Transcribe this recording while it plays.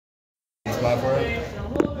spot for it.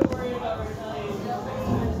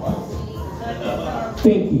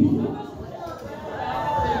 Thank you.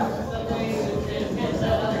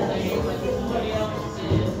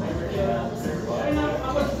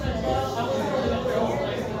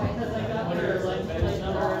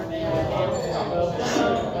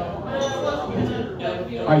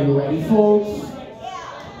 Are you ready, folks?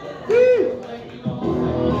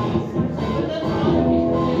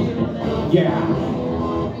 Yeah.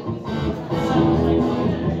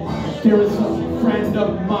 There was a friend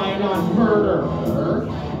of mine on murder,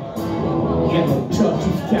 and the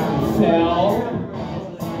judge's county fell.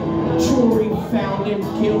 Jury found him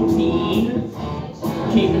guilty,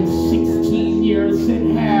 gave him 16 years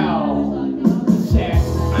in hell. Said,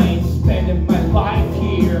 I ain't spending my life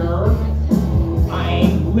here. I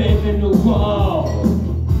ain't living alone.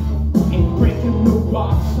 Ain't breaking the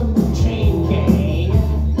rocks of the chain gang.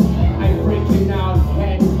 I'm breaking out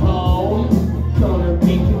heading home. Gonna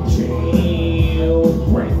make a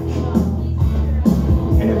jailbreak.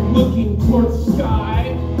 And I'm looking towards the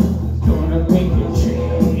sky. Gonna make a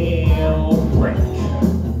jailbreak.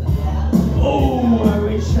 Oh, I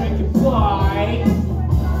wish I could fly.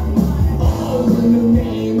 Oh, in the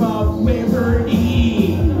name of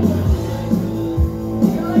liberty.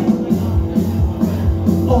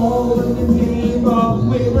 All in the name of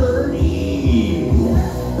liberty.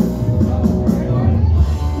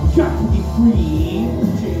 Got to be free.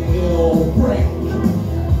 Jailbreak.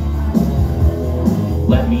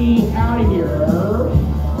 Let me out of here.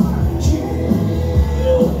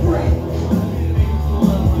 Jailbreak.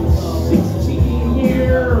 16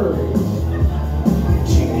 years.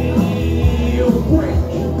 Jailbreak.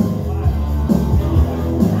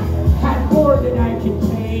 Had more than I can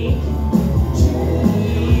take.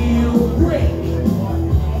 Jailbreak.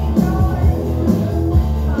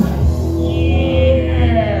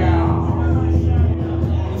 Yeah.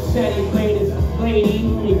 He said he laid his lady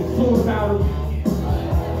and he flew about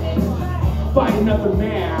fight another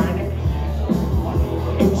man,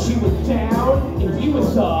 and she was down and he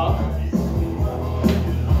was up.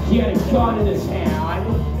 He had a gun in his hand.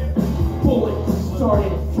 Bullets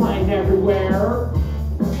started flying everywhere.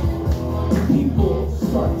 People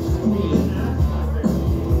started screaming.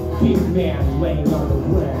 Big man laying on the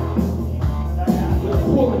ground,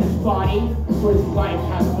 pulling his body where his life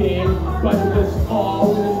has been, but it was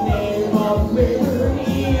all in the name of liberty.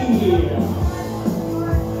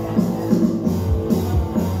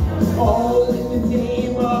 All in the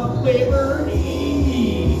name of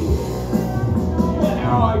liberty.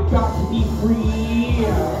 Now I got to be free.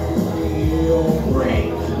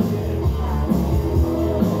 Jailbreak.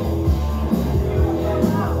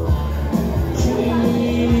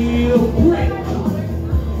 Jailbreak.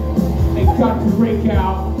 I got to break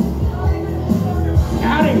out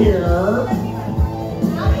of here.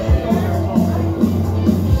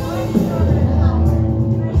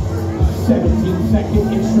 17-second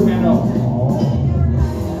instrumental.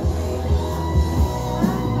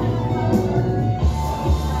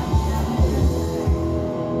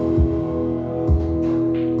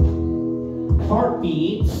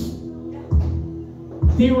 Heartbeats.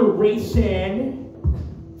 They were racing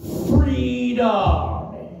freedom.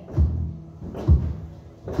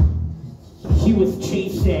 He was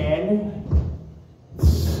chasing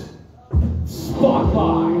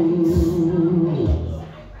spotlights,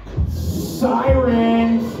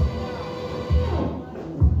 sirens,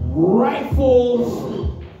 rifles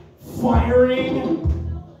firing,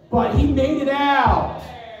 but he made it out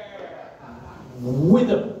with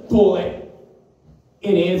a bullet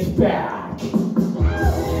in his back.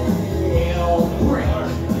 Jailbreak.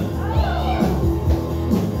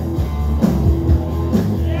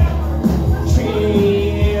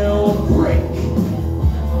 Jailbreak.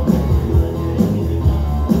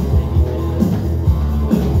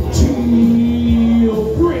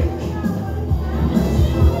 Jailbreak.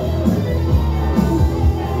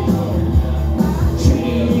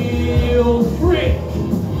 Jailbreak.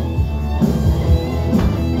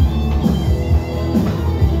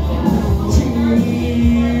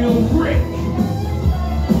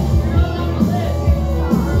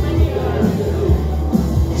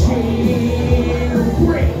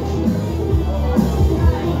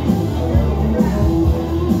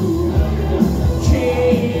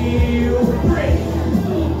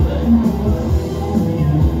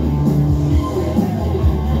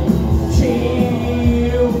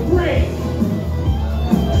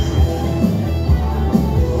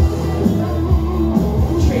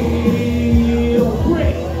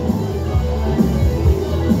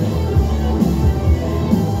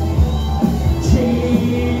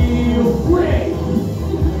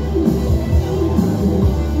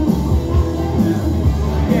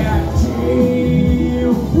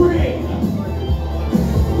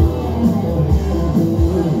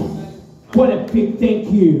 big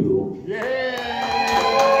thank you.